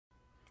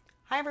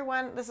Hi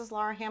everyone, this is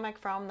Lara Hammock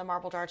from the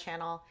Marble Jar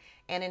channel,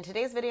 and in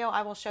today's video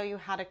I will show you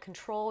how to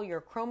control your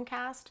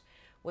Chromecast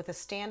with a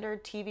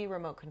standard TV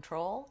remote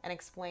control and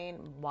explain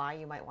why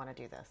you might want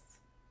to do this.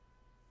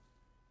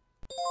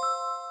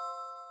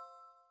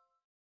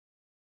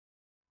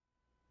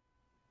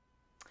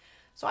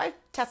 So I've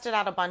tested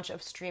out a bunch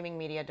of streaming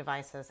media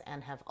devices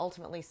and have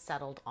ultimately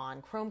settled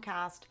on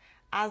Chromecast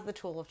as the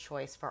tool of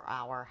choice for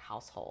our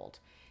household.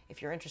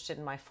 If you're interested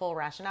in my full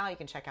rationale, you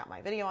can check out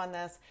my video on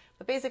this.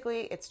 But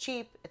basically, it's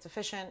cheap, it's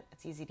efficient,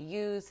 it's easy to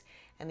use,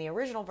 and the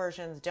original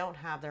versions don't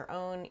have their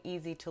own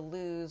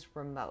easy-to-lose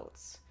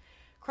remotes.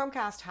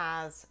 Chromecast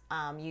has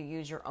you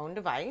use your own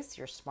device,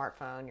 your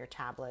smartphone, your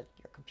tablet,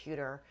 your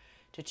computer,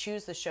 to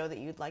choose the show that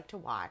you'd like to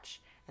watch,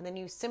 and then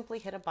you simply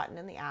hit a button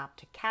in the app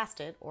to cast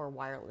it or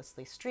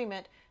wirelessly stream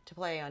it to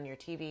play on your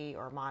TV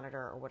or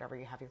monitor or whatever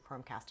you have your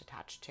Chromecast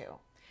attached to.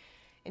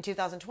 In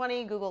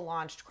 2020, Google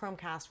launched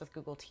Chromecast with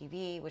Google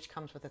TV, which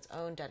comes with its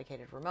own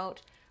dedicated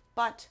remote,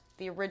 but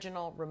the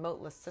original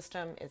remoteless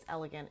system is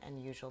elegant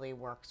and usually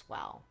works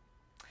well.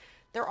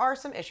 There are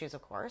some issues,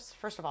 of course.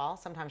 First of all,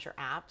 sometimes your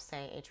app,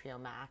 say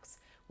HBOMax,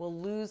 will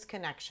lose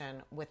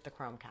connection with the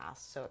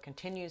Chromecast, so it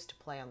continues to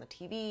play on the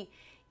TV,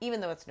 even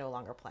though it's no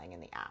longer playing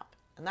in the app.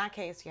 In that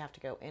case, you have to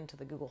go into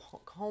the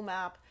Google Home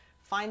app,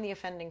 find the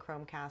offending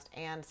Chromecast,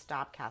 and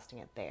stop casting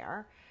it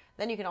there.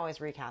 Then you can always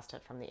recast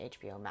it from the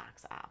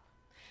HBOMax app.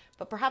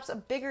 But perhaps a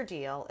bigger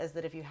deal is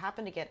that if you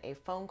happen to get a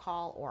phone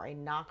call or a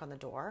knock on the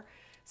door,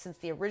 since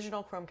the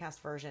original Chromecast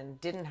version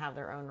didn't have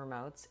their own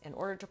remotes, in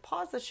order to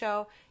pause the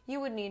show,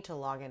 you would need to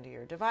log into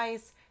your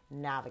device,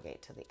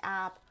 navigate to the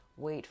app,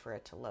 wait for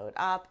it to load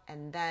up,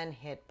 and then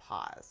hit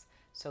pause.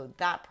 So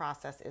that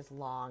process is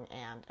long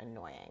and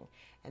annoying.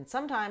 And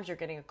sometimes you're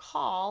getting a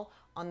call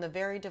on the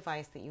very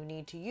device that you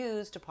need to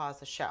use to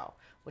pause the show,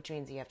 which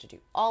means you have to do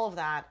all of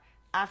that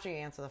after you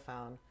answer the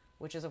phone,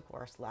 which is of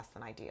course less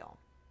than ideal.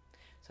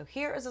 So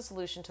here is a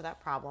solution to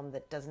that problem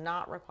that does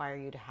not require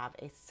you to have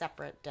a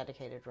separate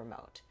dedicated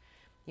remote.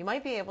 You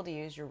might be able to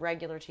use your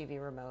regular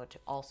TV remote to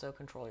also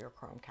control your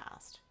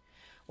Chromecast.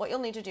 What you'll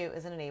need to do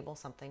is enable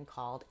something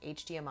called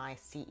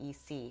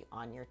HDMI-CEC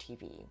on your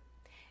TV.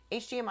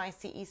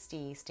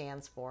 HDMI-CEC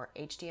stands for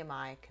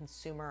HDMI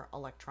Consumer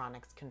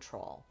Electronics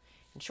Control.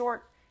 In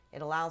short,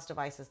 it allows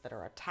devices that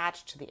are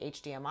attached to the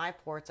HDMI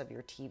ports of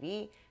your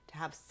TV to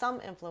have some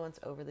influence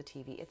over the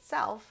TV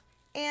itself,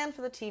 and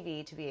for the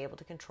TV to be able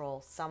to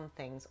control some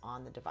things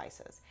on the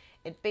devices.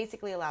 It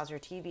basically allows your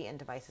TV and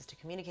devices to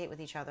communicate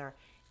with each other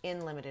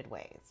in limited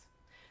ways.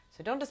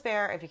 So don't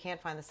despair if you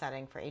can't find the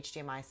setting for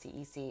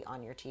HDMI-CEC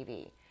on your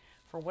TV.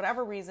 For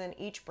whatever reason,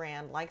 each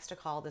brand likes to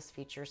call this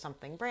feature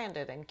something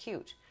branded and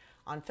cute.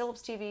 On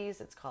Philips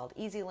TVs, it's called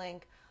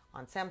EasyLink.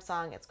 On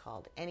Samsung, it's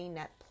called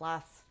Anynet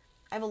Plus.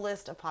 I have a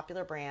list of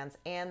popular brands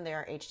and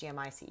their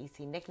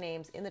HDMI-CEC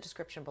nicknames in the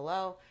description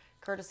below,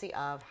 courtesy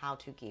of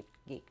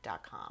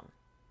howtogeek.com.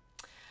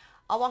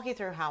 I'll walk you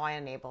through how I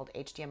enabled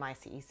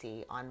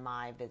HDMI-CEC on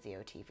my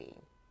Vizio TV.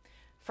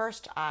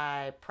 First,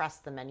 I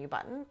pressed the menu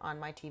button on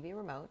my TV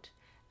remote.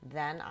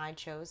 Then I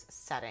chose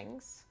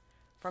Settings.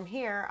 From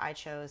here, I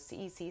chose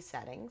CEC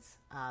Settings.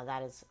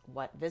 That is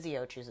what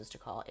Vizio chooses to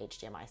call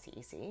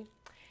HDMI-CEC.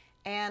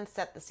 And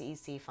set the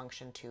CEC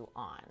function to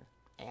On.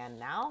 And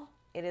now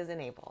it is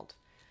enabled.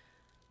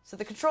 So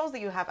the controls that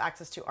you have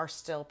access to are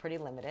still pretty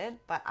limited,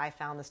 but I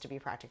found this to be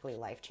practically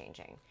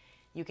life-changing.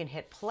 You can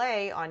hit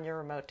play on your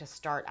remote to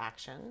start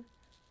action,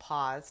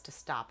 pause to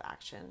stop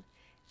action,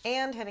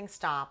 and hitting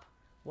stop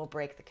will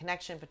break the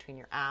connection between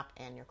your app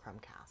and your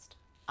Chromecast.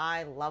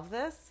 I love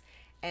this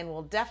and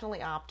will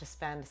definitely opt to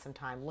spend some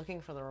time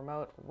looking for the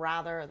remote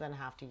rather than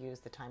have to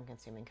use the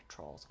time-consuming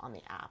controls on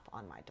the app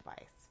on my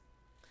device.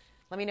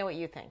 Let me know what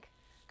you think.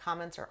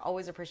 Comments are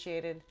always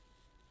appreciated,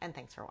 and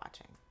thanks for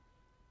watching.